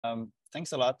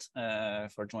Thanks a lot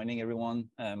for joining, everyone.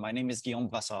 My name is Guillaume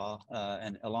Brossard,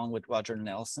 and along with Roger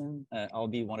Nelson, I'll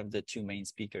be one of the two main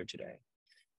speakers today.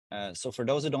 So for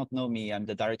those who don't know me, I'm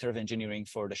the Director of Engineering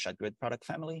for the ShotGrid product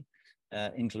family,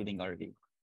 including RV.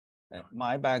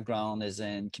 My background is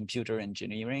in computer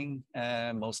engineering,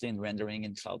 mostly in rendering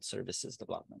and cloud services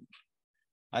development.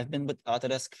 I've been with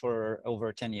Autodesk for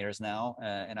over 10 years now,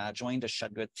 and I joined the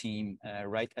ShotGrid team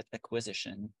right at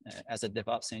acquisition as a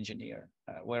DevOps engineer,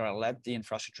 where I led the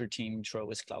infrastructure team through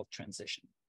its cloud transition.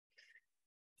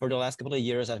 For the last couple of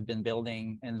years, I've been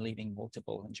building and leading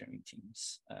multiple engineering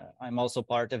teams. I'm also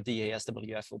part of the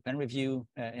ASWF Open Review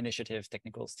Initiative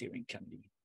Technical Steering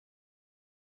Committee.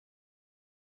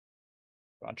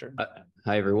 Roger.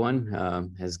 Hi,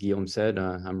 everyone. As Guillaume said,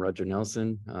 I'm Roger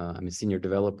Nelson. I'm a senior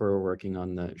developer working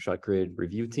on the ShotGrid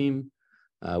review team,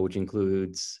 which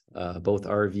includes both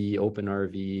RV,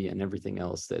 OpenRV, and everything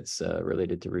else that's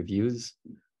related to reviews.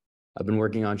 I've been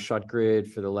working on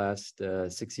ShotGrid for the last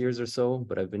 6 years or so,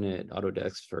 but I've been at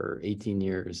Autodesk for 18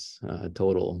 years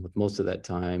total, with most of that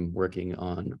time working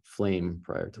on Flame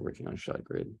prior to working on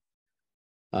ShotGrid.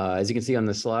 As you can see on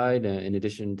the slide, in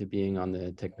addition to being on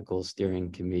the technical steering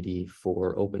committee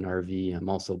for OpenRV, I'm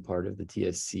also part of the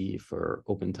TSC for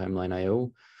Open Timeline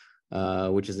IO,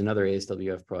 which is another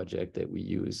ASWF project that we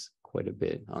use quite a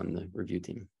bit on the review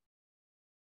team.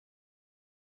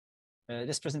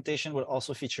 This presentation will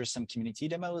also feature some community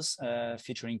demos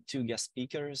featuring two guest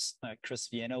speakers, Chris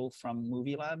Vieno from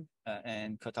Movie Lab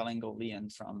and Kotalengo Lian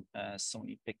from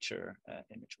Sony Picture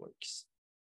Imageworks.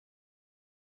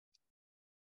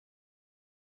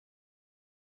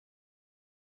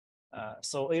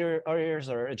 So here's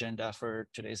our agenda for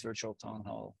today's virtual town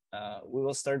hall. We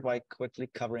will start by quickly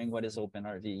covering what is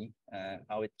OpenRV,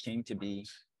 how it came to be,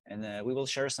 and we will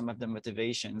share some of the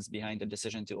motivations behind the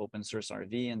decision to open source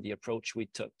RV and the approach we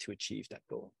took to achieve that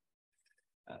goal.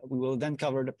 We will then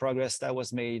cover the progress that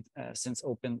was made since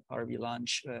OpenRV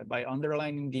launch by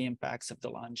underlining the impacts of the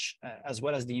launch, as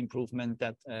well as the improvement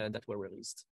that were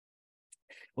released.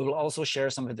 We will also share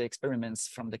some of the experiments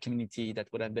from the community that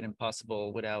would have been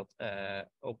impossible without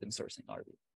open sourcing RV.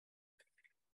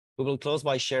 We will close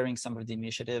by sharing some of the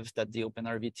initiatives that the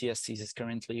OpenRV TSC is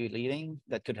currently leading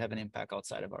that could have an impact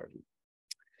outside of RV.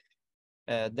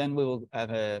 Then we will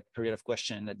have a period of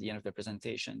question at the end of the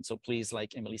presentation. So please,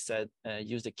 like Emily said,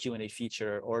 use the Q&A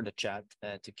feature or the chat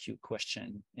to queue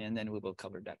question, and then we will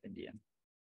cover that in the end.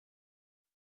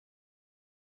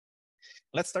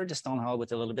 Let's start this town hall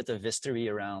with a little bit of history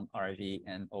around RV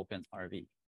and OpenRV.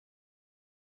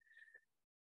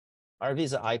 RV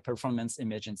is a high-performance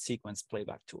image and sequence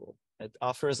playback tool. It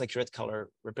offers accurate color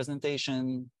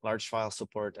representation, large file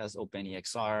support as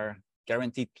OpenEXR,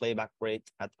 guaranteed playback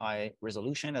rate at high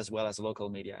resolution, as well as local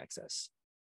media access.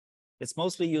 It's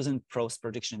mostly used in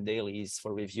post-production dailies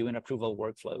for review and approval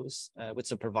workflows with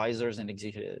supervisors and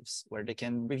executives, where they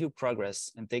can review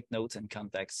progress and take notes and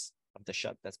context of the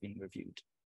shot that's being reviewed.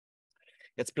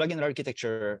 Its plugin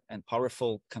architecture and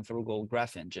powerful configurable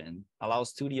graph engine allows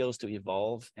studios to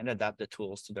evolve and adapt the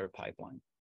tools to their pipeline.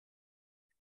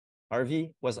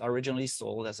 RV was originally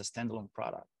sold as a standalone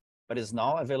product, but is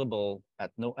now available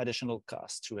at no additional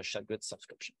cost through a ShotGrid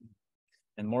subscription,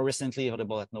 and more recently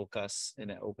available at no cost in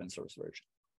an open source version.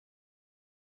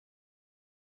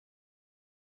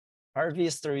 RV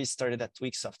history started at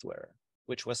Tweak Software,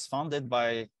 which was founded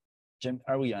by Jim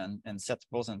Arian and Seth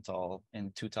Rosenthal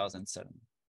in 2007.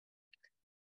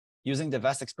 Using the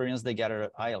vast experience they gathered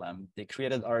at ILM, they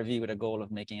created RV with a goal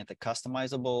of making it a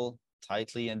customizable,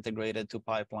 tightly integrated to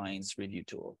pipelines review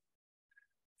tool.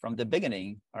 From the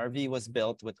beginning, RV was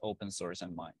built with open source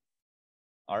in mind.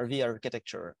 RV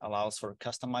architecture allows for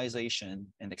customization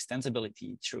and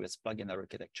extensibility through its plugin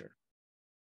architecture.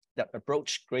 That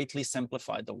approach greatly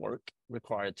simplified the work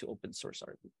required to open source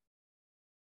RV.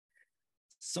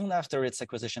 Soon after its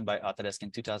acquisition by Autodesk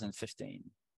in 2015,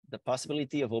 the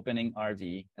possibility of opening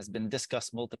RV has been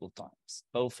discussed multiple times,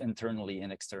 both internally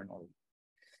and externally.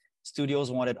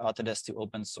 Studios wanted Autodesk to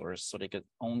open source so they could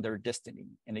own their destiny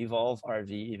and evolve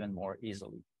RV even more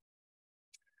easily.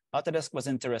 Autodesk was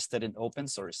interested in open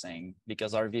sourcing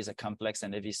because RV is a complex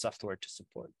and heavy software to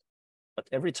support. But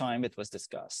every time it was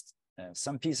discussed,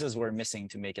 some pieces were missing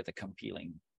to make it a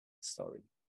compelling story.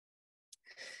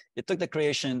 It took the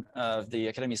creation of the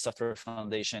Academy Software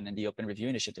Foundation and the Open Review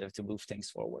Initiative to move things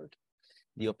forward.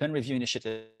 The Open Review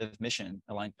Initiative mission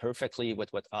aligned perfectly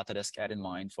with what Autodesk had in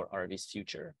mind for RV's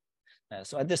future.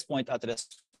 So at this point,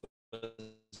 Autodesk was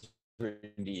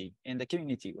ready and the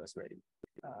community was ready.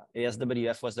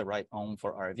 ASWF was the right home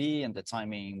for RV, and the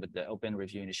timing with the Open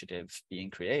Review Initiative being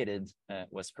created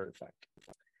was perfect.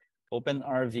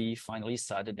 OpenRV finally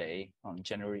saw the day on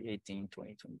January 18,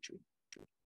 2023.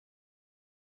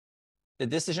 The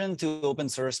decision to open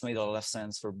source made a lot of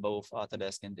sense for both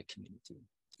Autodesk and the community.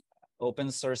 Open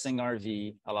sourcing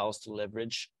RV allows to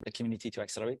leverage the community to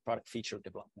accelerate product feature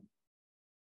development.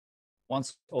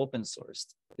 Once open sourced,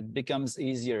 it becomes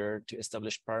easier to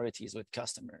establish priorities with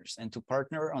customers and to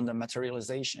partner on the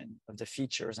materialization of the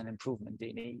features and improvement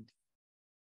they need.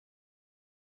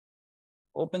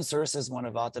 Open source is one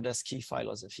of Autodesk's key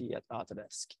philosophy at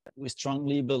Autodesk. We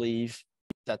strongly believe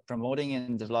that promoting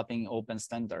and developing open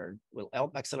standard will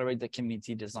help accelerate the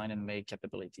community design and make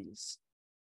capabilities.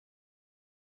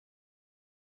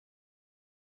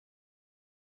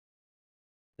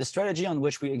 The strategy on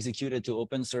which we executed to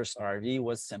open source RV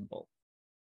was simple.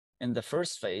 In the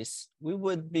first phase, we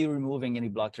would be removing any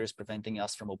blockers preventing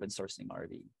us from open sourcing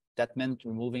RV. That meant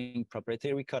removing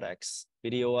proprietary codecs,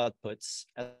 video outputs,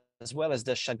 as well as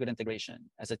the shotgun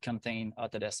integration, as it contained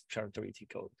Autodesk proprietary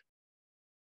code.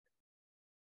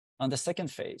 On the second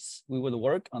phase, we would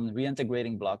work on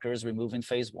reintegrating blockers removed in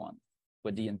phase one,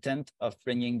 with the intent of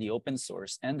bringing the open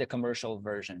source and the commercial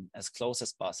version as close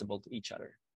as possible to each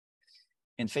other.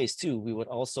 In phase two, we would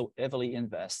also heavily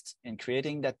invest in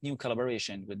creating that new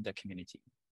collaboration with the community,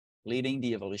 leading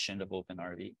the evolution of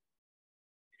OpenRV.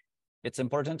 It's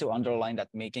important to underline that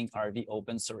making RV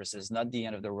open source is not the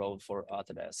end of the road for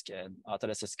Autodesk, and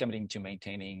Autodesk is committing to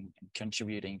maintaining and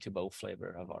contributing to both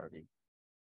flavor of RV.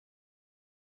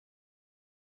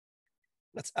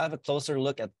 Let's have a closer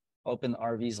look at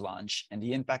OpenRV's launch and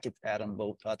the impact it had on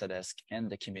both Autodesk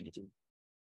and the community.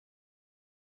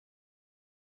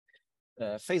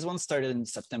 Phase one started in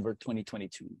September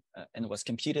 2022 and was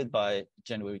completed by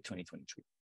January 2023,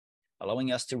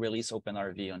 allowing us to release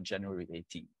OpenRV on January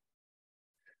 18.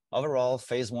 Overall,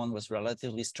 phase one was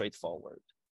relatively straightforward.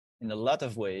 In a lot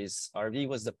of ways, RV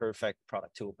was the perfect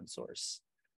product to open source.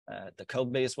 The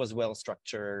code base was well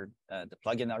structured. The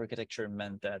plugin architecture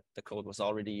meant that the code was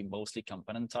already mostly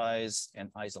componentized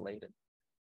and isolated.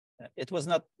 It was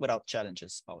not without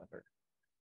challenges, however.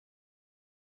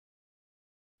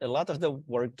 A lot of the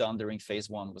work done during phase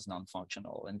one was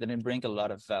non-functional and didn't bring a lot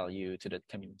of value to the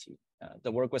community.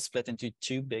 The work was split into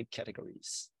two big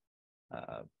categories,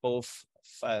 both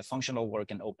functional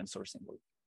work and open sourcing work.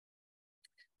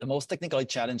 The most technically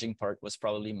challenging part was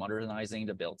probably modernizing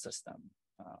the build system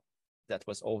that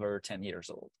was over 10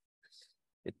 years old.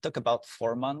 It took about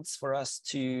 4 months for us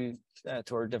to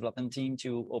our development team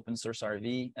to open source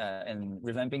RV, and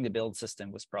revamping the build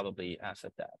system was probably half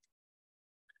of that.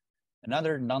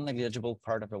 Another non-negligible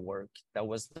part of the work that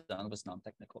was done was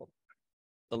non-technical.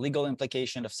 The legal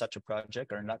implications of such a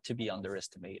project are not to be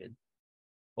underestimated.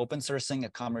 Open sourcing a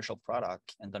commercial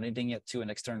product and donating it to an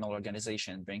external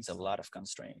organization brings a lot of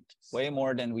constraint, way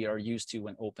more than we are used to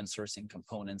when open sourcing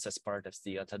components as part of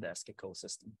the Autodesk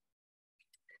ecosystem.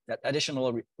 That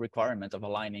additional requirement of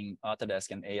aligning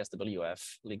Autodesk and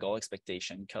ASWF legal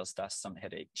expectation caused us some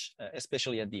headache,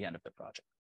 especially at the end of the project.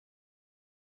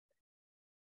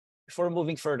 Before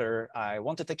moving further, I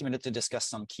want to take a minute to discuss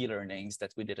some key learnings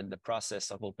that we did in the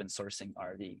process of open sourcing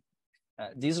RV.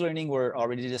 These learnings were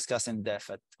already discussed in depth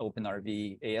at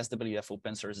OpenRV ASWF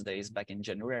Open Source Days back in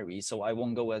January, so I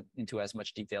won't go into as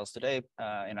much details today,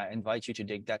 and I invite you to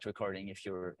dig that recording if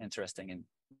you're interested in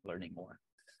learning more.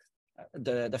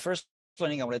 The first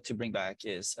learning I wanted to bring back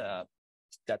is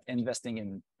that investing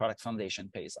in product foundation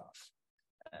pays off.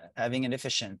 Having an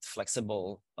efficient,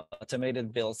 flexible,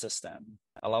 automated build system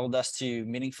allowed us to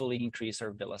meaningfully increase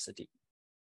our velocity.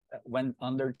 When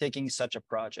undertaking such a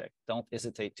project, don't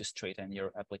hesitate to straighten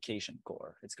your application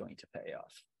core. It's going to pay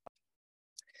off.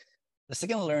 The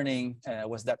second learning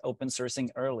was that open sourcing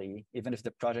early, even if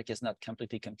the project is not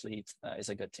completely complete, is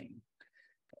a good thing.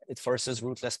 It forces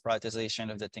ruthless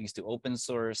prioritization of the things to open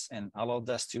source and allowed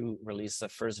us to release the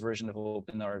first version of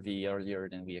OpenRV earlier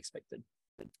than we expected.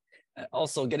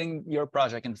 Also, getting your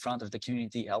project in front of the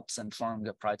community helps inform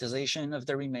the prioritization of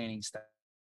the remaining steps.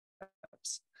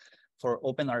 For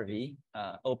OpenRV,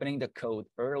 opening the code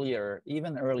earlier,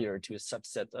 even earlier to a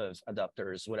subset of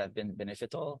adopters would have been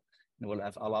beneficial and would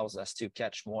have allowed us to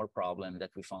catch more problems that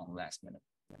we found last minute.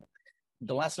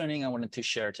 The last learning I wanted to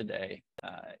share today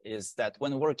is that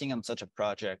when working on such a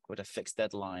project with a fixed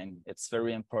deadline, it's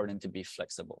very important to be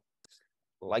flexible.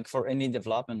 Like for any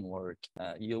development work,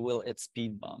 you will hit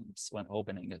speed bumps when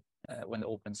open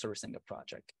sourcing a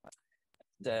project.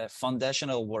 The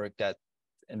foundational work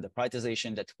and the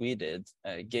prioritization that we did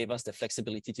gave us the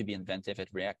flexibility to be inventive and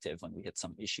reactive when we hit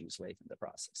some issues late in the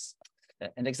process.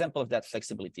 An example of that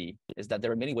flexibility is that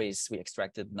there are many ways we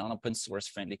extracted non-open source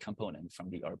friendly component from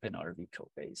the OpenRV code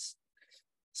base.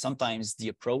 Sometimes the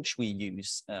approach we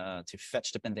use to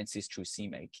fetch dependencies through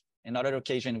CMake. In other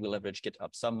occasions, we leverage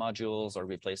GitHub submodules or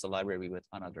replace a library with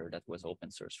another that was open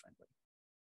source friendly.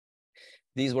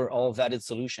 These were all valid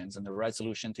solutions, and the right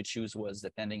solution to choose was,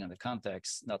 depending on the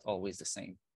context, not always the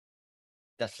same.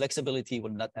 That flexibility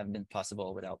would not have been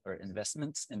possible without our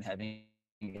investments in having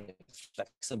a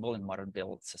flexible and modern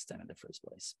build system in the first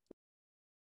place.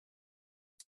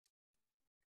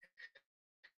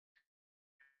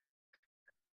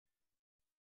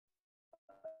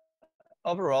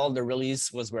 Overall, the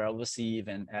release was well received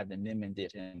and had an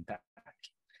immediate impact.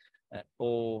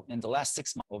 In the last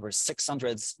 6 months, over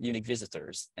 600 unique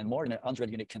visitors and more than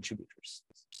 100 unique contributors.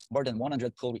 More than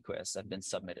 100 pull requests have been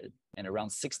submitted, and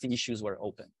around 60 issues were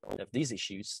open. Of these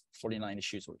issues, 49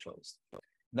 issues were closed.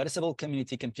 Noticeable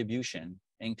community contribution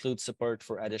includes support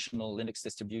for additional Linux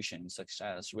distributions such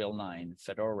as Rail9,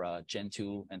 Fedora,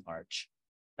 Gentoo, and Arch,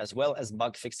 as well as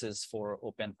bug fixes for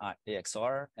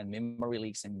OpenAXR and memory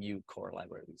leaks in new core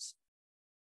libraries.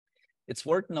 It's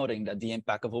worth noting that the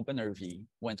impact of OpenRV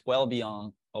went well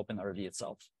beyond OpenRV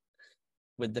itself.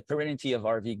 With the permanency of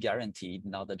RV guaranteed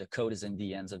now that the code is in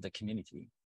the hands of the community,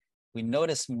 we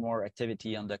notice more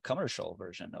activity on the commercial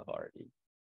version of RV.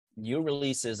 New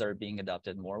releases are being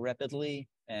adopted more rapidly,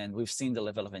 and we've seen the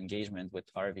level of engagement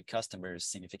with RV customers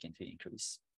significantly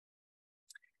increase.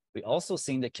 We also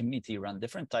seen the community run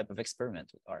different type of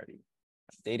experiments with RV,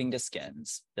 updating the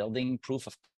scans, building proof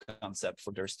of concept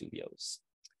for their studios.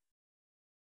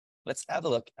 Let's have a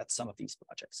look at some of these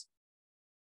projects.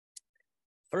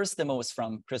 First demo is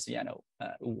from Chris Viano,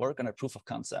 who worked on a proof of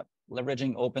concept,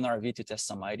 leveraging OpenRV to test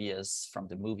some ideas from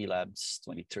the Movie Labs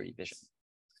 2030 vision.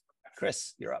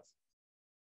 Chris, you're up.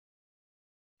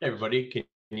 Hey everybody,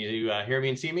 can you hear me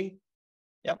and see me?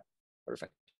 Yep,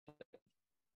 perfect.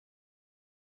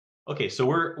 Okay, so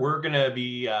we're going to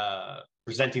be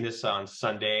presenting this on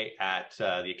Sunday at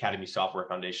the Academy Software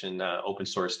Foundation Open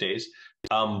Source Days.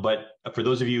 But for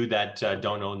those of you that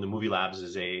don't know, the Movie Labs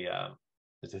is a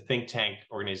think tank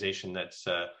organization that's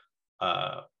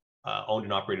owned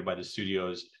and operated by the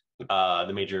studios,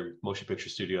 the major motion picture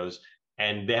studios,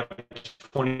 and they have a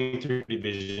 2030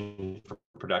 vision for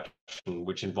production,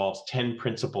 which involves 10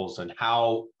 principles on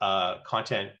how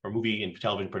content or movie and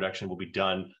television production will be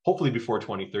done, hopefully before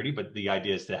 2030, but the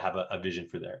idea is to have a vision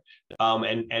for there.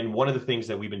 And one of the things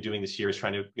that we've been doing this year is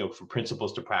trying to go from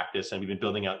principles to practice, and we've been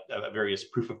building out various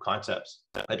proof of concepts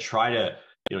that try to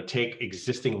take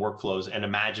existing workflows and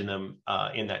imagine them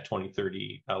in that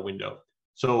 2030 window.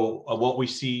 So what we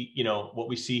see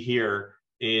here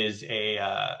is a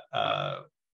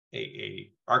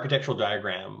architectural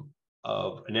diagram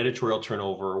of an editorial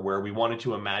turnover where we wanted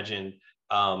to imagine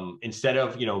instead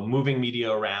of moving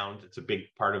media around, it's a big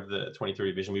part of the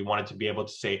 2030 vision. We wanted to be able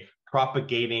to say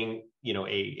propagating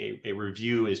a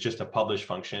review is just a publish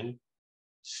function.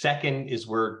 Second is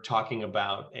we're talking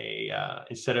about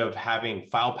instead of having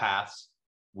file paths,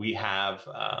 we have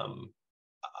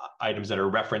items that are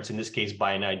referenced, in this case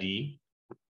by an ID.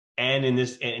 And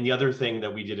the other thing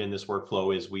that we did in this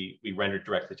workflow is we rendered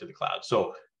directly to the cloud.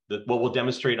 So what we'll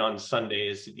demonstrate on Sunday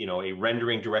is a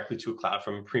rendering directly to a cloud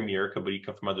from Premiere, but it can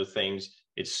come from other things.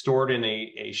 It's stored in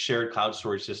a shared cloud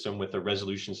storage system with a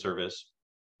resolution service.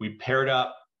 We paired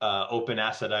up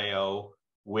OpenAsset.io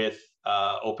with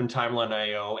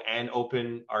OpenTimeline.io and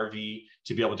OpenRV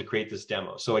to be able to create this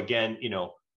demo. So again,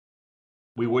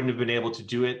 we wouldn't have been able to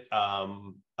do it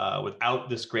without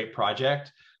this great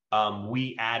project.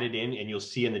 We added in, and you'll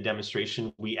see in the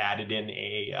demonstration, we added in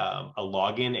a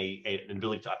login, an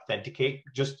ability to authenticate.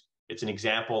 It's an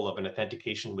example of an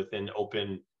authentication within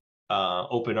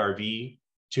OpenRV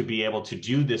to be able to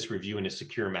do this review in a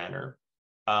secure manner.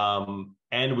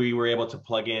 And we were able to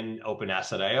plug in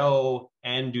OpenAsset.io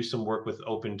and do some work with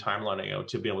OpenTimeline.io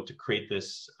to be able to create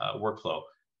this workflow.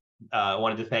 I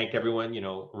wanted to thank everyone,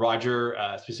 Roger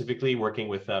specifically working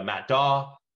with Matt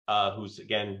Daw, who's,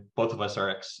 again, both of us are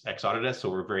ex-Autodesk, so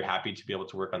we're very happy to be able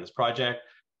to work on this project.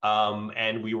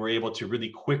 And we were able to really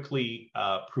quickly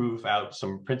prove out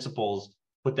some principles,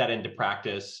 put that into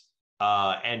practice,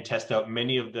 and test out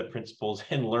many of the principles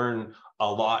and learn a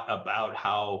lot about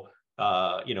how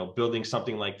building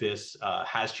something like this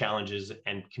has challenges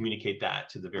and communicate that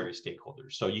to the various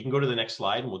stakeholders. So you can go to the next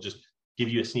slide, and we'll just give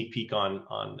you a sneak peek on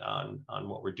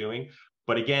what we're doing.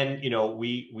 But again,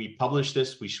 we published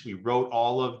this. We wrote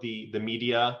all of the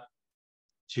media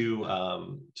to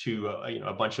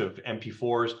a bunch of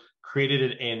MP4s, created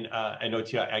it in an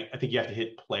OTI. I think you have to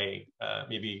hit play.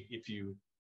 Maybe if you,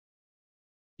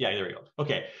 yeah, there we go.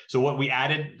 Okay, so what we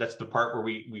added, that's the part where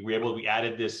we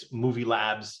added this Movie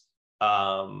Labs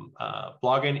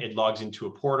login, it logs into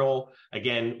a portal.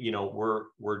 Again,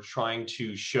 we're trying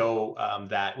to show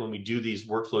that when we do these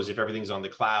workflows, if everything's on the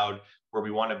cloud, where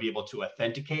we want to be able to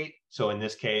authenticate. So in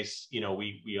this case,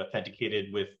 we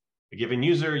authenticated with a given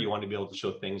user. You want to be able to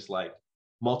show things like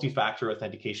multi-factor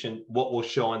authentication. What we'll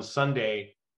show on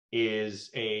Sunday is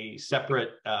a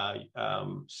separate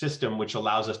system which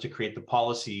allows us to create the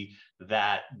policy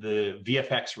that the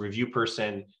VFX review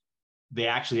person, they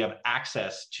actually have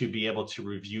access to be able to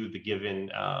review the given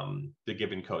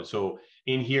code. So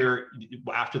in here,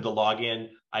 after the login,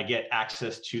 I get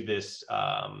access to this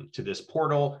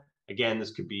portal. Again,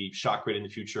 this could be ShotGrid in the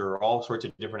future, or all sorts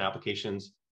of different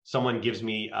applications. Someone gives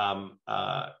me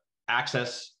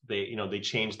access. They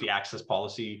change the access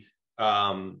policy.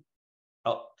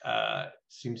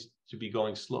 Seems to be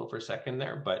going slow for a second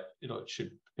there, but it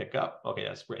should pick up. Okay,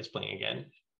 it's playing again.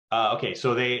 Okay,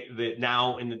 so they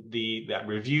now in that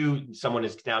review, someone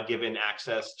is now given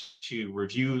access to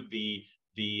review the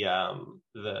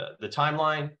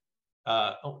timeline.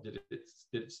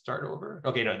 Did it start over?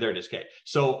 Okay, no, there it is. Okay,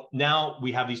 so now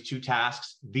we have these two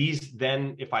tasks. These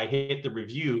then, if I hit the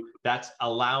review, that's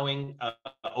allowing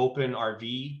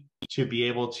OpenRV to be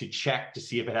able to check to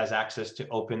see if it has access to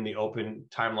open the Open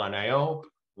Timeline IO.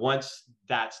 Once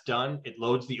that's done, it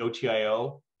loads the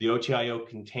OTIO. The OTIO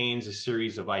contains a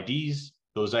series of IDs.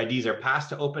 Those IDs are passed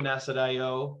to Open Asset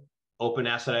IO. Open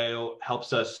Asset IO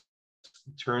helps us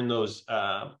turn those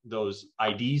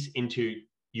IDs into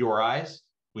URIs.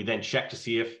 We then check to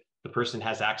see if the person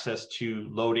has access to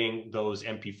loading those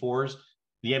MP4s.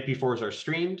 The MP4s are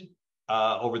streamed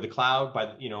over the cloud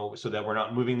so that we're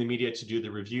not moving the media to do the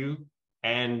review.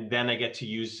 And then I get to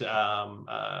use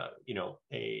the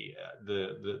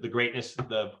greatness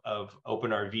of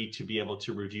OpenRV to be able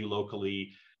to review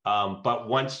locally. But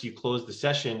once you close the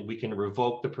session, we can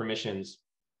revoke the permissions,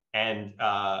 and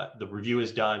the review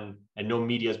is done, and no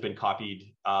media has been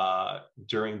copied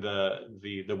during the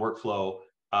workflow.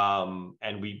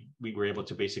 And we were able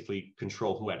to basically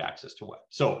control who had access to what.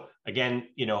 So again,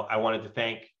 I wanted to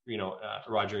thank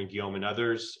Roger and Guillaume and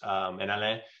others, and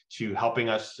Alain, to helping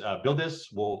us build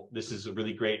this. This is a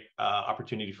really great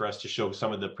opportunity for us to show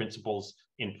some of the principles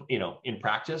in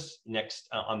practice next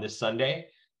on this Sunday,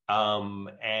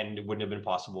 and it wouldn't have been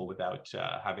possible without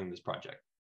having this project.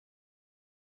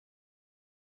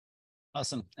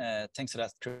 Awesome. Thanks for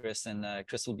that, Chris. And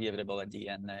Chris will be available at the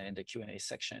end in the Q&A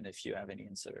section if you have any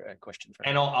question for him.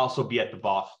 And I'll also be at the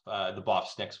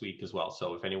BOFs next week as well.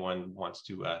 So if anyone wants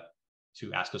to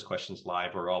ask us questions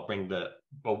live, or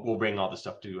we'll bring all the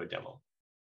stuff to a demo.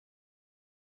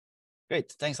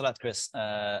 Great, thanks a lot, Chris.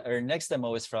 Our next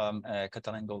demo is from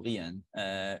Contardo Leon,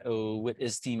 who with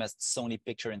his team at Sony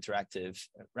Picture Interactive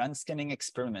ran scanning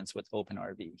experiments with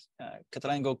OpenRV.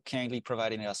 Contardo kindly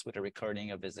providing us with a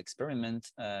recording of his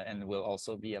experiment, and will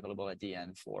also be available at the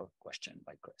end for question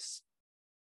by Chris.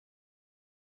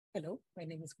 Hello, my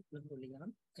name is Contardo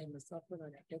Leon. I'm a software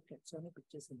architect at Sony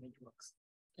Pictures ImageWorks.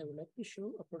 I would like to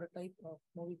show a prototype of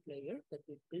movie player that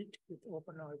we built with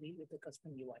OpenRV with a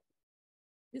custom UI.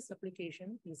 This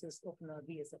application uses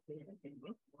OpenRV as a playback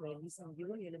engine, where using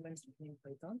UI elements written in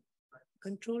Python,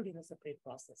 controlled in a separate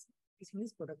process. Using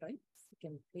this prototype, you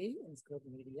can play and scrub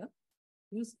media,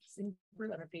 use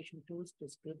simple annotation tools to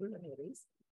scribble and erase,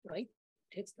 write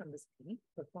text on the screen,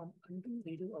 perform undo,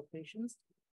 redo operations,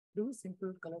 do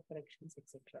simple color corrections,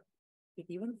 etc. It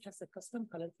even has a custom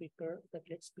color filter that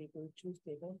lets people choose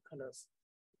their own colors.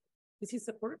 This is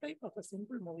a prototype of a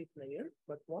simple movie player,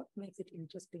 but what makes it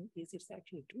interesting is it's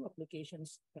actually two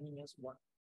applications running as one.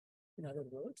 In other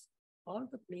words, all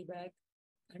the playback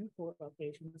and core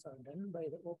operations are done by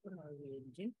the OpenRV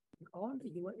engine, and all the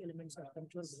UI elements are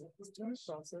controlled by the external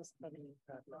process running in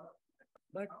parallel.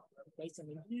 But by some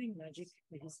engineering magic,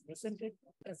 it is presented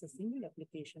as a single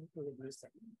application to the user.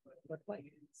 But why?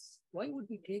 Why would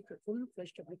we take a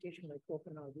full-fledged application like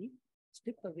OpenRV,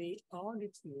 strip away all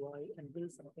its UI, and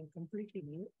build something completely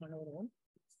new on our own?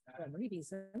 There are many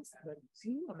reasons, but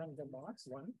few among them are: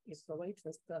 one, it provides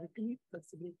us the ultimate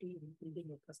flexibility in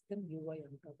building a custom UI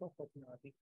on top of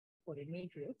OpenRV. For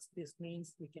ImageWorks, this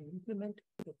means we can implement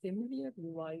the familiar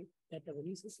UI that our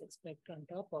users expect on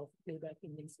top of playback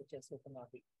engines such as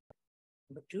OpenRV.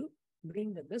 Number two,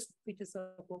 bring the best features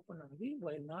of OpenRV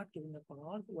while not giving up on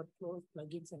all the workflows,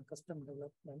 plugins, and custom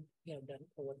development we have done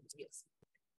over the years.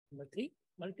 Number three,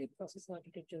 multi-process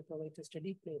architecture provides a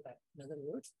steady playback. In other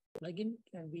words, plugin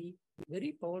can be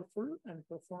very powerful and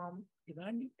perform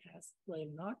demanding tasks while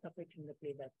not affecting the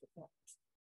playback performance.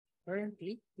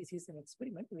 Currently, this is an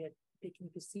experiment we are taking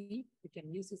to see if we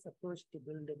can use this approach to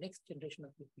build the next generation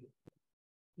of CPU.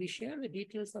 We share the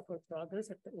details of our progress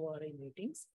at the ORI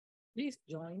meetings. Please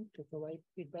join to provide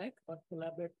feedback or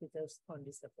collaborate with us on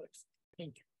these efforts.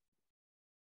 Thank you.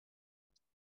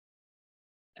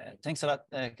 Thanks a lot,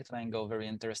 Katarango. Very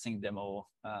interesting demo.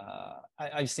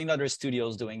 I've seen other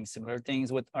studios doing similar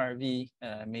things with RV,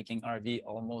 making RV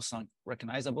almost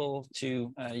unrecognizable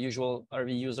to usual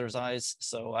RV users' eyes.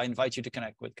 So I invite you to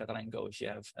connect with Katarango if you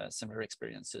have similar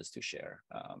experiences to share.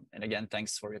 And again,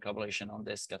 thanks for your collaboration on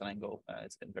this, Katarango.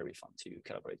 It's been very fun to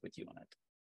collaborate with you on it.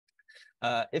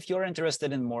 If you're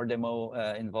interested in more demo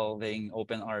involving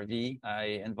OpenRV, I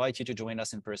invite you to join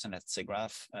us in person at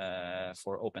SIGGRAPH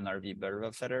for OpenRV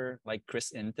Berwafetter, like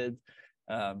Chris hinted.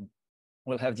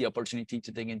 We'll have the opportunity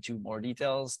to dig into more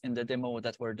details in the demo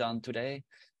that were done today.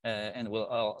 And we'll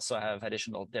also have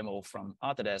additional demo from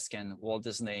Autodesk and Walt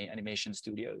Disney Animation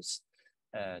Studios.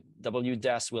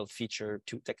 WDAS will feature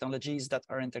 2 technologies that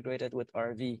are integrated with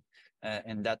RV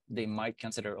and that they might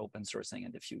consider open sourcing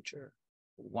in the future.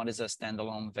 One is a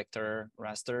standalone vector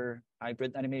raster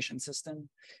hybrid animation system,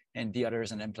 and the other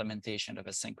is an implementation of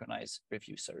a synchronized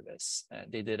review service.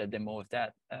 They did a demo of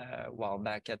that a while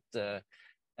back at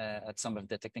some of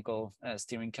the technical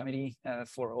steering committee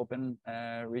for Open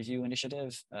Review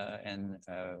Initiative, and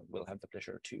we'll have the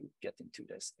pleasure to get into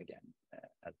this again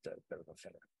at the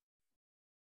Berwafetter.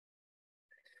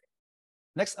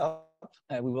 Next up,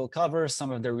 we will cover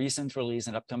some of the recent release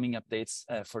and upcoming updates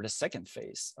for the second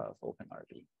phase of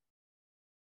OpenRV.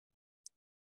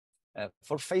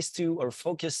 For phase 2, our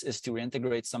focus is to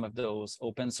integrate some of those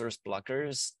open source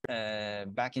blockers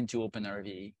back into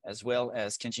OpenRV, as well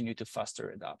as continue to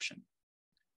foster adoption.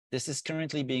 This is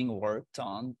currently being worked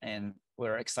on, and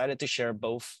we're excited to share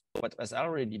both what has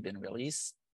already been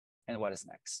released and what is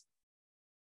next.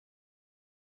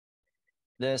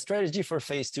 The strategy for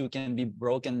phase 2 can be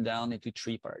broken down into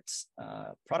 3 parts: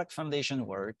 product foundation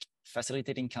work,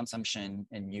 facilitating consumption,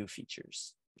 and new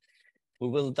features. We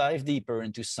will dive deeper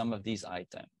into some of these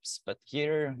items, but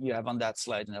here you have on that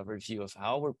slide an overview of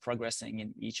how we're progressing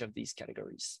in each of these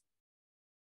categories.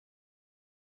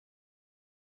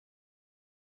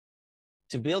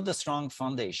 To build a strong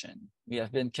foundation, we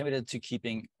have been committed to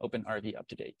keeping OpenRV up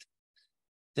to date.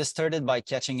 This started by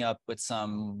catching up with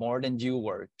some more than due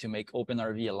work to make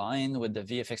OpenRV align with the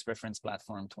VFX Reference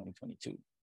Platform 2022.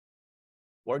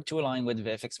 Work to align with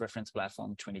VFX Reference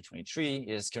Platform 2023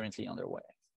 is currently underway.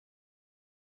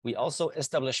 We also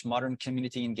established modern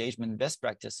community engagement best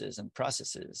practices and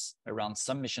processes around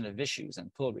submission of issues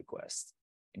and pull requests,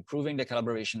 improving the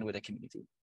collaboration with the community.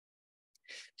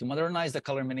 To modernize the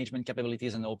color management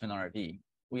capabilities in OpenRV,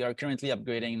 we are currently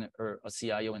upgrading our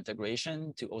OCIO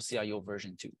integration to OCIO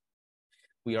version 2.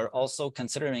 We are also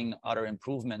considering other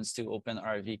improvements to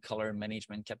OpenRV color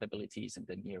management capabilities in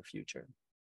the near future.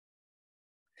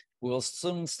 We will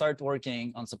soon start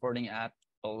working on supporting Apple's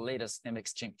latest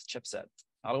MX chipset,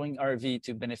 allowing RV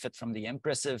to benefit from the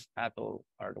impressive Apple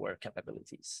hardware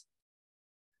capabilities.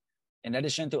 In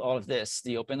addition to all of this,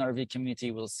 the OpenRV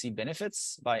community will see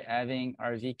benefits by having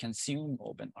RV consume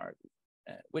OpenRV,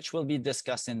 which will be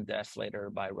discussed in depth later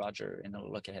by Roger in the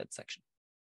look ahead section.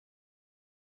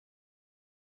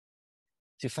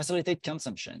 To facilitate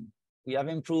consumption, we have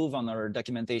improved on our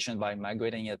documentation by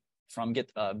migrating it from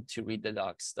GitHub to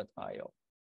readthedocs.io.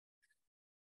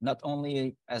 Not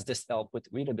only has this helped with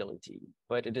readability,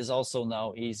 but it is also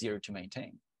now easier to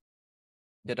maintain.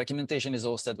 The documentation is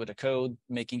hosted with a code,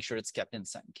 making sure it's kept in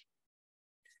sync.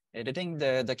 Editing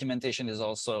the documentation is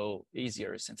also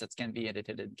easier since it can be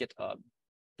edited in GitHub,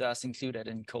 thus included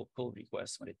in code pull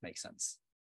requests when it makes sense.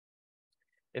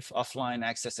 If offline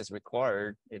access is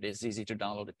required, it is easy to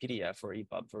download a PDF or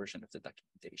EPUB version of the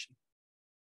documentation.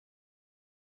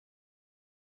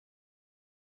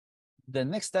 The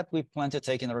next step we plan to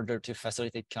take in order to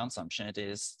facilitate consumption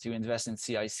is to invest in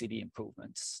CI/CD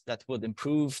improvements that would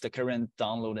improve the current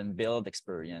download and build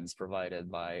experience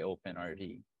provided by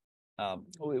OpenRV.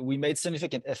 We made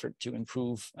significant effort to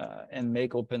improve and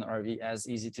make OpenRV as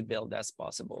easy to build as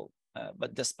possible.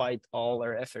 But despite all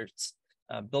our efforts,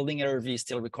 building an RV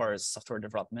still requires software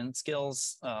development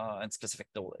skills and specific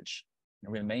knowledge. It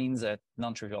remains a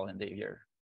non-trivial endeavor.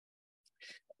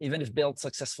 Even if built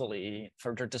successfully,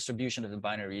 further distribution of the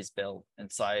binaries built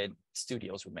inside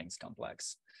studios remains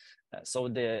complex. So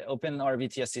the OpenRV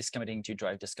TSC is committing to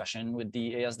drive discussion with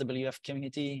the ASWF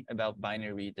community about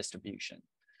binary distribution.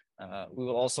 We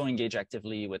will also engage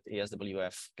actively with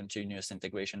ASWF Continuous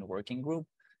Integration Working Group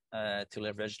to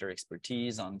leverage their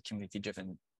expertise on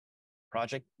community-driven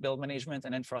project build management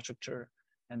and infrastructure,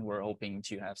 and we're hoping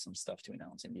to have some stuff to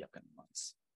announce in the upcoming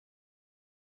months.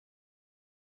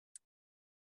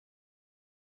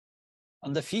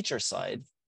 On the feature side,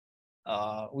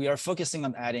 we are focusing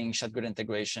on adding ShedGrid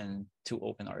integration to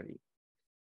OpenRV.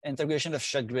 Integration of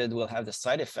ShedGrid will have the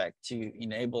side effect to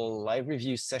enable live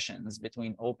review sessions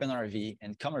between OpenRV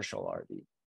and commercial RV,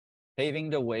 paving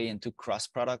the way into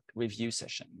cross-product review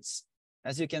sessions,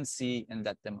 as you can see in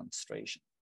that demonstration.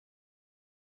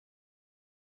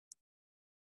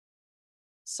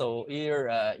 So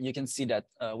here you can see that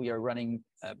we are running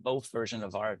both versions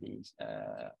of RV,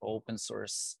 open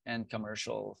source and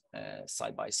commercial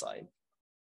side by side.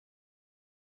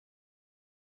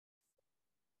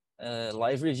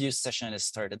 Live review session is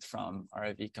started from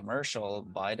RV commercial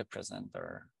by the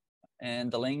presenter, and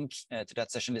the link to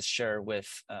that session is shared with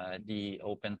the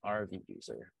OpenRV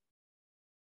user.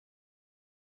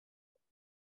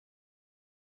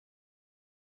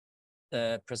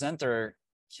 The presenter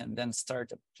can then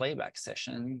start a playback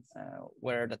session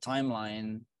where the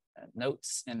timeline,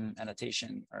 notes, and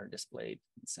annotation are displayed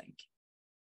in sync.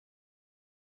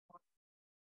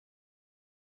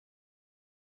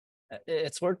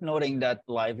 It's worth noting that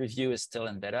live review is still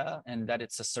in beta and that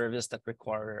it's a service that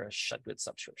requires ShedGrid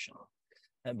subscription.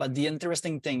 But the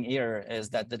interesting thing here is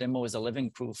that the demo is a living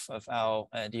proof of how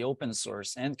the open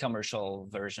source and commercial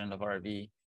version of RV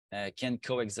can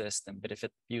coexist and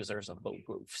benefit users of both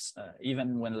groups,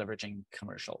 even when leveraging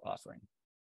commercial offering.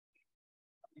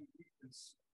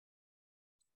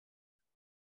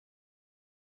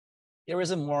 Here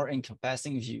is a more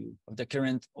encompassing view of the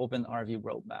current OpenRV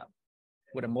roadmap,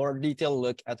 with a more detailed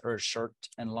look at our short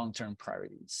and long-term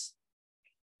priorities.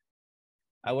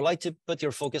 I would like to put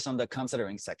your focus on the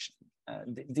considering section.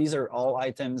 These are all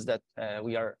items that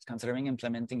we are considering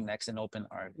implementing next in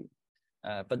OpenRV.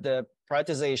 But the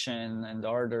prioritization and the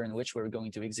order in which we're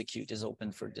going to execute is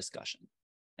open for discussion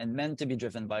and meant to be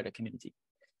driven by the community.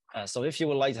 So if you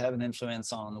would like to have an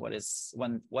influence on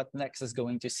what next is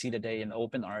going to see the day in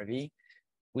OpenRV,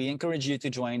 we encourage you to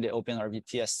join the OpenRV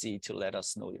TSC to let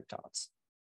us know your thoughts.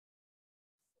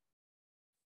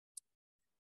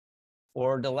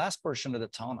 For the last portion of the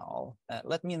town hall,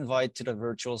 let me invite to the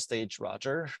virtual stage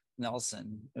Roger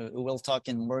Nelson, who will talk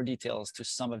in more details to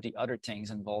some of the other things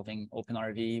involving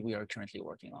OpenRV we are currently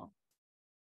working on.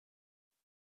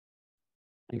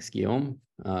 Thanks, Guillaume.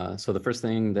 So the first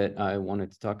thing that I wanted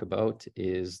to talk about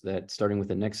is that starting with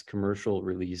the next commercial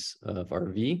release of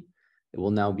RV, it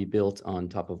will now be built on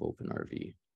top of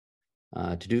OpenRV.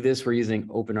 To do this, we're using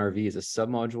OpenRV as a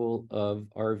submodule of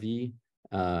RV,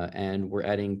 and we're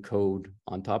adding code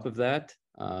on top of that.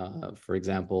 For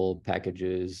example,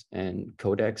 packages and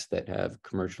codecs that have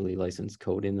commercially licensed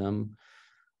code in them.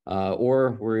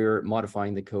 Or we're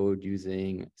modifying the code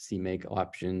using CMake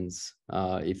options.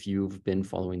 If you've been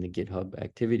following the GitHub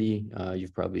activity,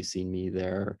 you've probably seen me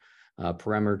there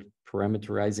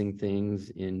parameterizing things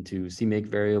into CMake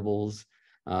variables.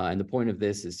 And the point of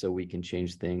this is so we can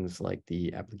change things like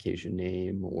the application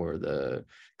name or the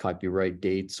copyright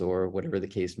dates or whatever the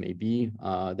case may be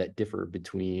that differ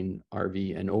between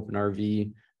RV and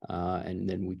OpenRV. And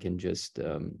then we can just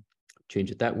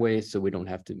change it that way so we don't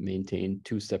have to maintain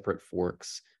two separate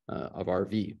forks of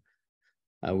RV.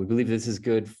 We believe this is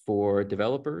good for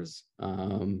developers,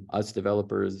 us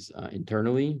developers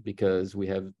internally, because we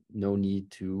have no need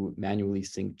to manually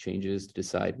sync changes to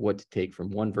decide what to take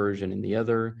from one version and the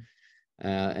other.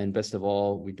 And best of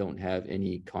all, we don't have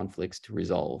any conflicts to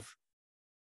resolve.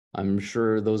 I'm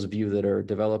sure those of you that are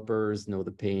developers know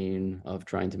the pain of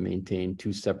trying to maintain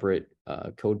two separate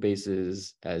code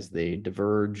bases as they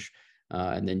diverge.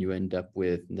 And then you end up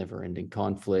with never-ending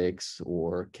conflicts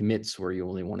or commits where you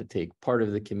only want to take part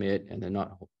of the commit and then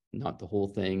not the whole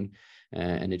thing.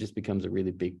 And it just becomes a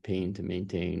really big pain to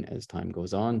maintain as time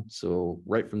goes on. So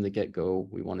right from the get-go,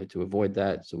 we wanted to avoid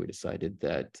that. So we decided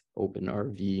that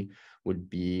OpenRV would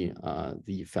be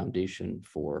the foundation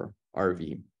for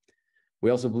RV. We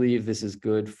also believe this is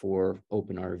good for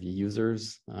OpenRV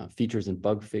users. Features and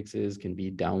bug fixes can be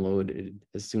downloaded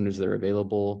as soon as they're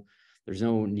available. There's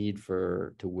no need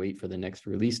to wait for the next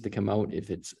release to come out if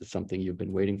it's something you've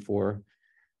been waiting for.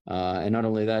 And not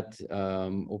only that,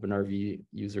 OpenRV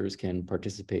users can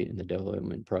participate in the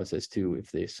development process too,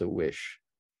 if they so wish,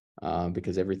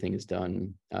 because everything is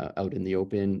done out in the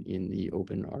open in the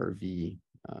OpenRV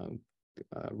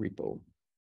repo.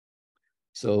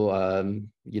 So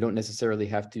you don't necessarily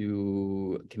have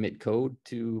to commit code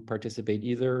to participate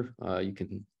either. You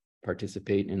can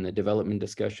participate in the development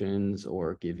discussions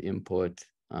or give input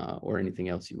or anything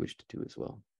else you wish to do as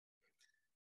well.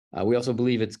 We also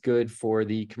believe it's good for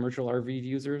the commercial RV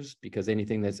users because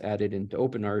anything that's added into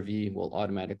OpenRV will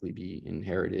automatically be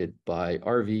inherited by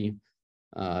RV.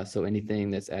 So anything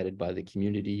that's added by the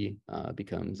community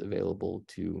becomes available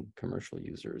to commercial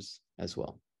users as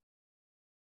well.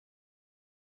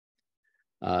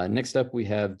 Next up, we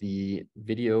have the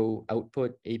video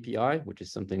output API, which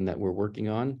is something that we're working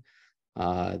on.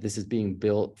 This is being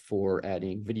built for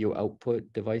adding video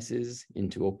output devices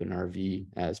into OpenRV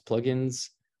as plugins.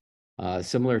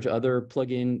 Similar to other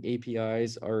plugin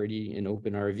APIs already in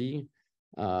OpenRV,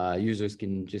 users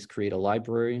can just create a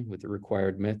library with the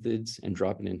required methods and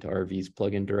drop it into RV's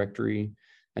plugin directory.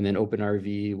 And then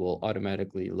OpenRV will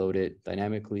automatically load it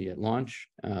dynamically at launch,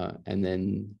 and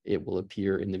then it will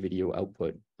appear in the video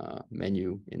output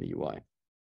menu in the UI.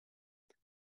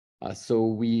 So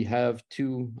we have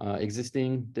two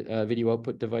existing video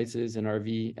output devices in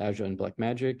RV, Azure and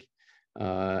Blackmagic,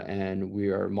 and we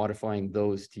are modifying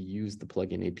those to use the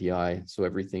plugin API. So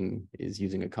everything is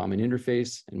using a common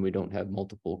interface and we don't have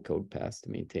multiple code paths to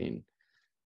maintain.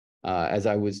 As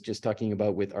I was just talking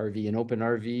about with RV and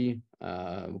OpenRV,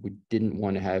 we didn't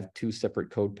want to have two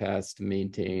separate code paths to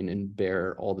maintain and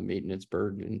bear all the maintenance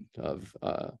burden of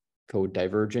code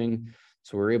diverging.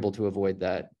 So we're able to avoid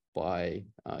that by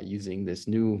using this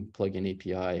new plugin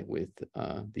API with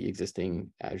the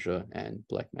existing Azure and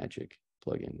Blackmagic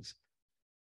plugins.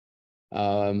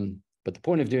 But the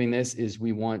point of doing this is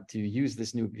we want to use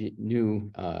this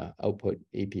new output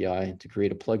API to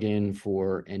create a plugin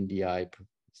for NDI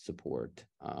support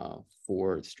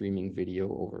for streaming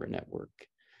video over a network.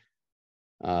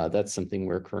 That's something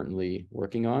we're currently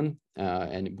working on,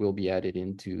 and it will be added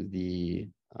into the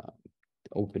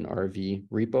OpenRV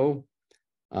repo.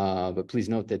 But please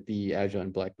note that the Azure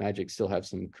and Blackmagic still have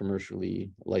some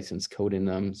commercially licensed code in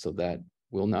them, so that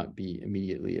will not be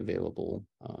immediately available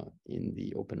in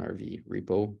the OpenRV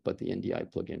repo, but the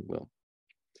NDI plugin will.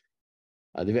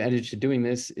 The advantage to doing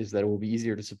this is that it will be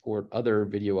easier to support other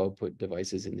video output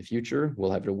devices in the future. We'll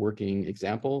have a working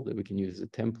example that we can use as a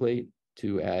template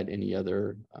to add any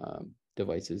other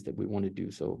devices that we want to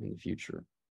do so in the future.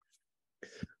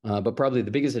 But probably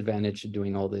the biggest advantage to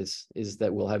doing all this is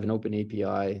that we'll have an open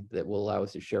API that will allow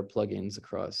us to share plugins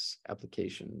across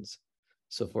applications.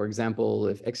 So for example,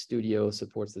 if XStudio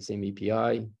supports the same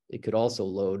API, it could also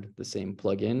load the same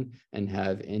plugin and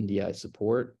have NDI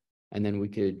support. And then we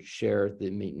could share the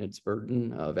maintenance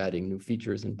burden of adding new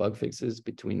features and bug fixes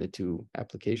between the two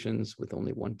applications with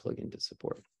only one plugin to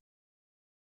support.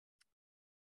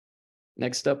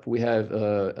 Next up, we have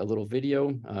a little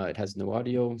video. It has no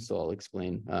audio, so I'll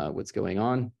explain what's going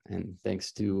on. And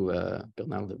thanks to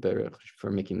Bernard Leberge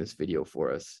for making this video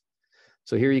for us.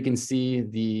 So here you can see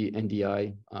the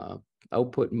NDI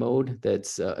output mode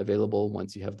that's available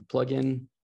once you have the plugin.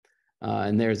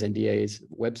 And there's NDI's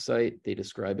website. They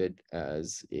describe it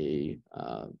as a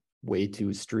way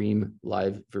to stream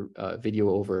live video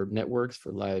over networks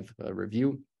for live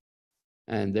review.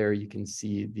 And there you can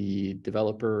see the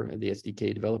developer, the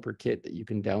SDK developer kit that you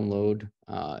can download.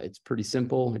 It's pretty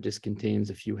simple. It just contains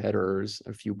a few headers,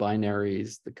 a few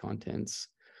binaries. The contents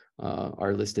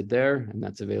are listed there, and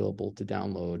that's available to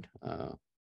download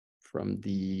from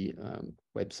the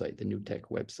website, the NewTek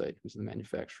website, who's the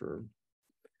manufacturer.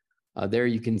 There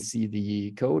you can see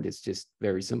the code. It's just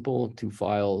very simple, two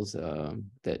files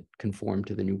that conform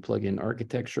to the new plugin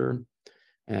architecture.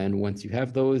 And once you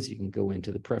have those, you can go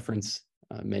into the preference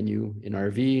menu in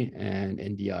RV, and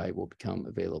NDI will become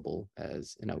available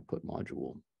as an output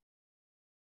module.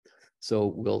 So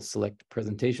we'll select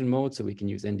presentation mode, so we can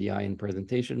use NDI in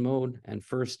presentation mode. And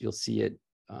first, you'll see it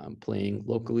playing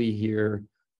locally here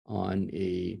on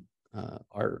a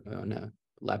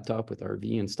laptop with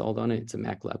RV installed on it. It's a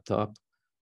Mac laptop.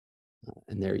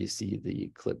 And there you see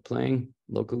the clip playing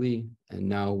locally. And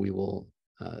now we will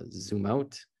zoom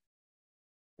out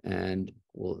and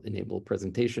we'll enable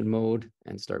presentation mode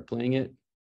and start playing it.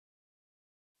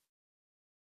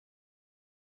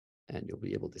 And you'll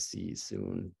be able to see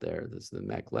soon there, there's the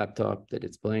Mac laptop that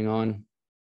it's playing on.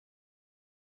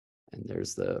 And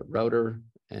there's the router,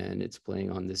 and it's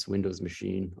playing on this Windows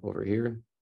machine over here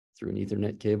through an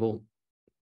Ethernet cable.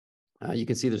 You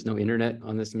can see there's no internet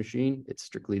on this machine. It's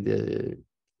strictly the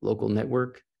local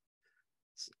network.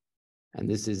 And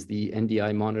this is the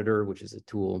NDI monitor, which is a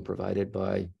tool provided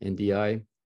by NDI.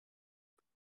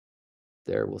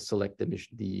 There we'll select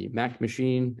the Mac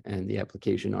machine and the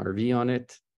application RV on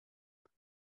it.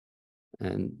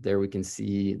 And there we can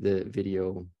see the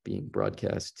video being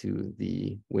broadcast to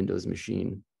the Windows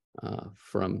machine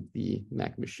from the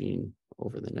Mac machine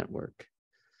over the network.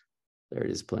 There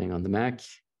it is playing on the Mac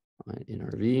in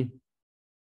RV.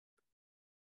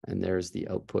 And there's the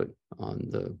output on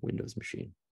the Windows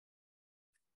machine.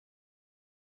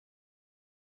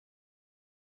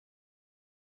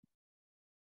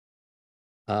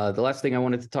 The last thing I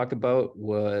wanted to talk about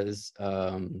was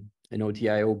an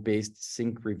OTIO-based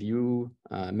sync review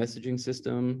messaging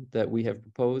system that we have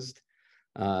proposed.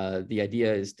 The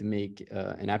idea is to make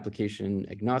an application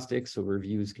agnostic, so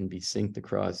reviews can be synced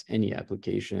across any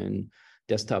application,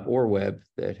 desktop or web,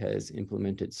 that has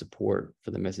implemented support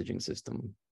for the messaging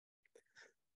system.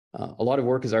 A lot of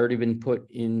work has already been put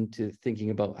into thinking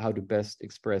about how to best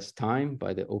express time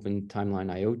by the Open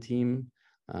Timeline IO team.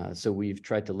 So we've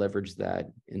tried to leverage that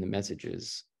in the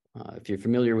messages. If you're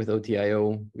familiar with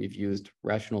OTIO, we've used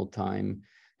rational time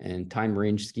and time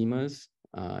range schemas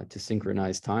to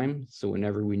synchronize time. So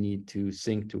whenever we need to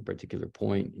sync to a particular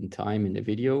point in time in the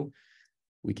video,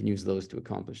 we can use those to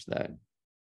accomplish that.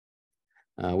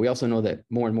 We also know that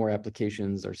more and more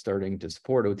applications are starting to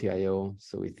support OTIO,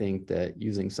 so we think that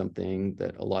using something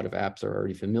that a lot of apps are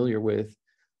already familiar with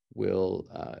will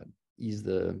ease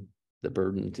the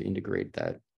burden to integrate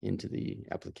that into the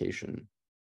application.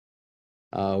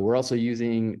 We're also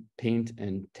using paint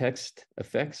and text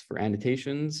effects for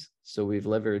annotations, so we've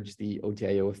leveraged the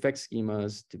OTIO effect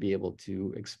schemas to be able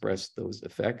to express those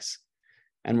effects.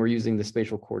 And we're using the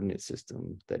spatial coordinate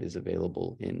system that is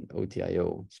available in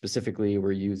OTIO. Specifically,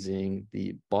 we're using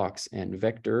the box and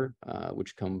vector,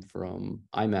 which come from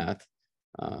iMath,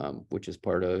 which is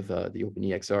part of the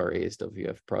OpenEXR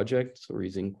ASWF project. So we're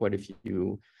using quite a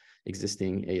few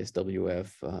existing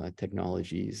ASWF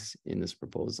technologies in this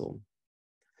proposal.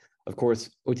 Of course,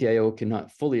 OTIO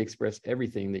cannot fully express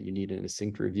everything that you need in a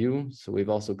synced review. So we've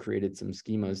also created some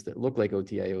schemas that look like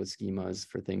OTIO schemas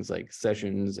for things like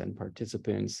sessions and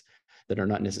participants that are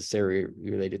not necessarily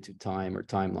related to time or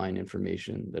timeline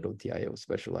information that OTIO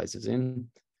specializes in.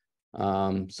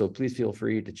 So please feel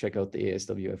free to check out the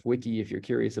ASWF wiki if you're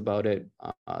curious about it.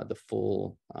 The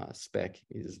full spec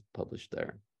is published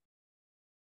there.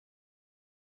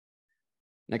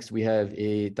 Next, we have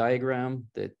a diagram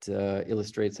that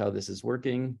illustrates how this is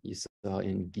working. You saw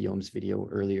in Guillaume's video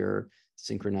earlier,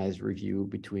 synchronized review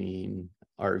between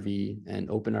RV and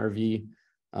OpenRV,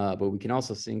 but we can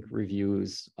also sync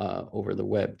reviews over the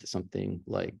web to something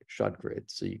like ShotGrid.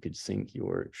 So you could sync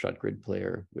your ShotGrid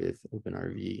player with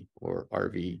OpenRV or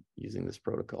RV using this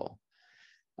protocol.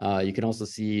 You can also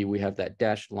see we have that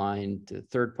dashed line to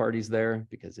third parties there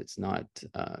because it's not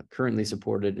currently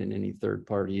supported in any third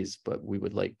parties, but we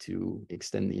would like to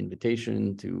extend the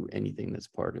invitation to anything that's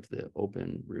part of the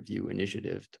Open Review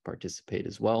initiative to participate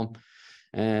as well.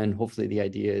 And hopefully the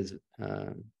idea is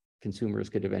consumers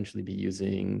could eventually be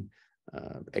using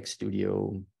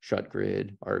XStudio,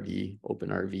 ShotGrid, RV,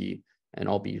 OpenRV, and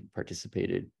all be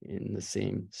participated in the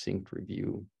same synced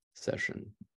review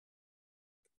session.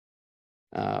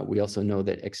 We also know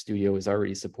that XStudio is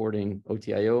already supporting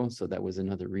OTIO, so that was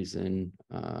another reason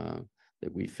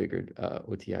that we figured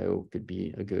OTIO could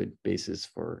be a good basis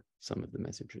for some of the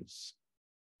messages.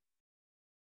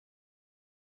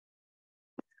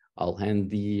 I'll hand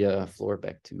the floor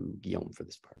back to Guillaume for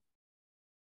this part.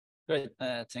 Great,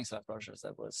 thanks a lot, Roger.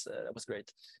 That was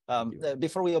great.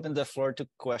 Before we open the floor to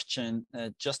question,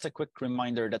 just a quick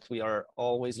reminder that we are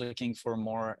always looking for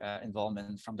more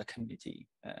involvement from the community.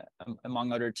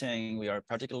 Among other things, we are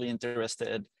particularly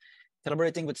interested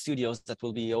collaborating with studios that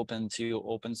will be open to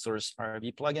open source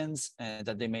RV plugins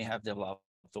that they may have developed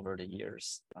over the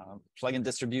years. Plugin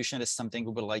distribution is something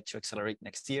we would like to accelerate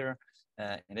next year.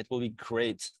 And it will be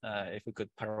great if we could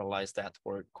parallelize that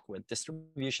work with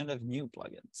distribution of new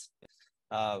plugins.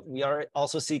 We are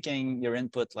also seeking your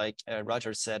input, like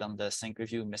Roger said, on the sync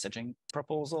review messaging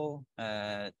proposal.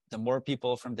 The more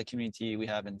people from the community we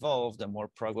have involved, the more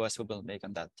progress we will make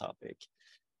on that topic.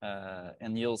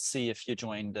 And you'll see if you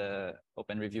join the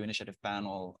Open Review Initiative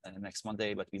panel next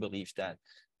Monday, but we believe that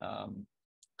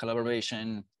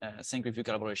collaboration, sync review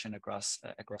collaboration across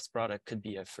product could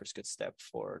be a first good step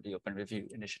for the Open Review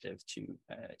Initiative to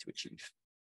achieve.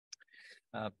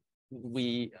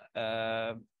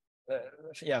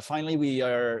 Finally, we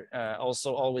are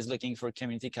also always looking for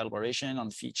community collaboration on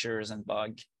features and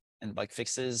bug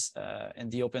fixes.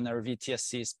 And the Open RV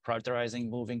TSC is prioritizing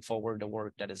moving forward the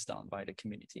work that is done by the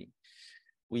community.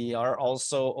 We are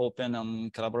also open on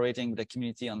collaborating with the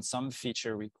community on some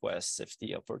feature requests if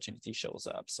the opportunity shows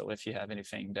up. So if you have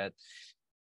anything that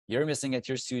you're missing at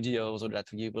your studios or that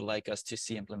you would like us to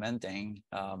see implementing,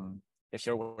 if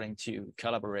you're willing to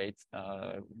collaborate,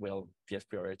 we'll give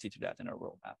priority to that in our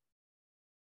roadmap.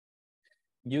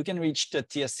 You can reach the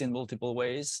TSC in multiple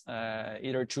ways,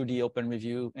 either through the Open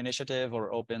Review Initiative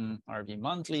or Open RV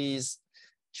Monthlies,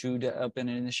 through the Open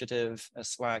Initiative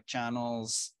Slack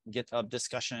channels, GitHub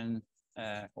discussion,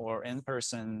 or in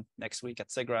person next week at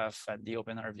SIGGRAPH at the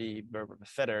Open RV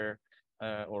Feather,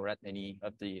 or at any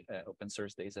of the open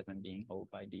source days that have been being held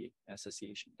by the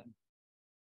association.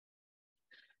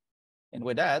 And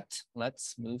with that,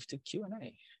 let's move to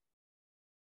Q&A.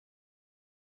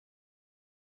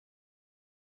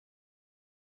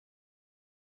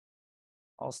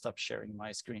 I'll stop sharing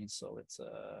my screen so it's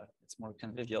more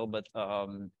convivial. But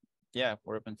yeah,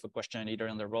 we're open for question either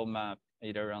on the roadmap,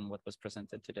 either on what was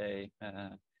presented today.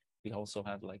 We also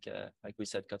have like we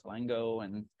said, Catalango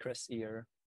and Chris here.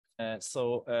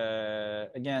 So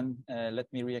again, let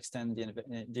me re-extend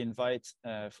the invite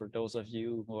for those of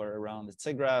you who are around the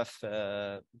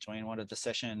SIGGRAPH, join one of the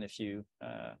session. If you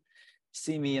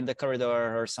see me in the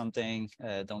corridor or something,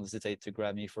 don't hesitate to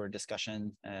grab me for a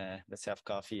discussion. Let's have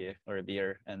coffee or a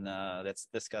beer and let's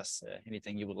discuss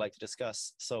anything you would like to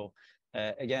discuss. So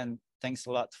again, thanks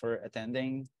a lot for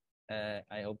attending.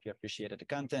 I hope you appreciated the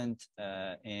content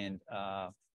and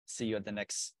see you at the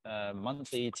next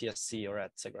monthly TSC or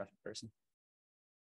at SIGGRAPH in person.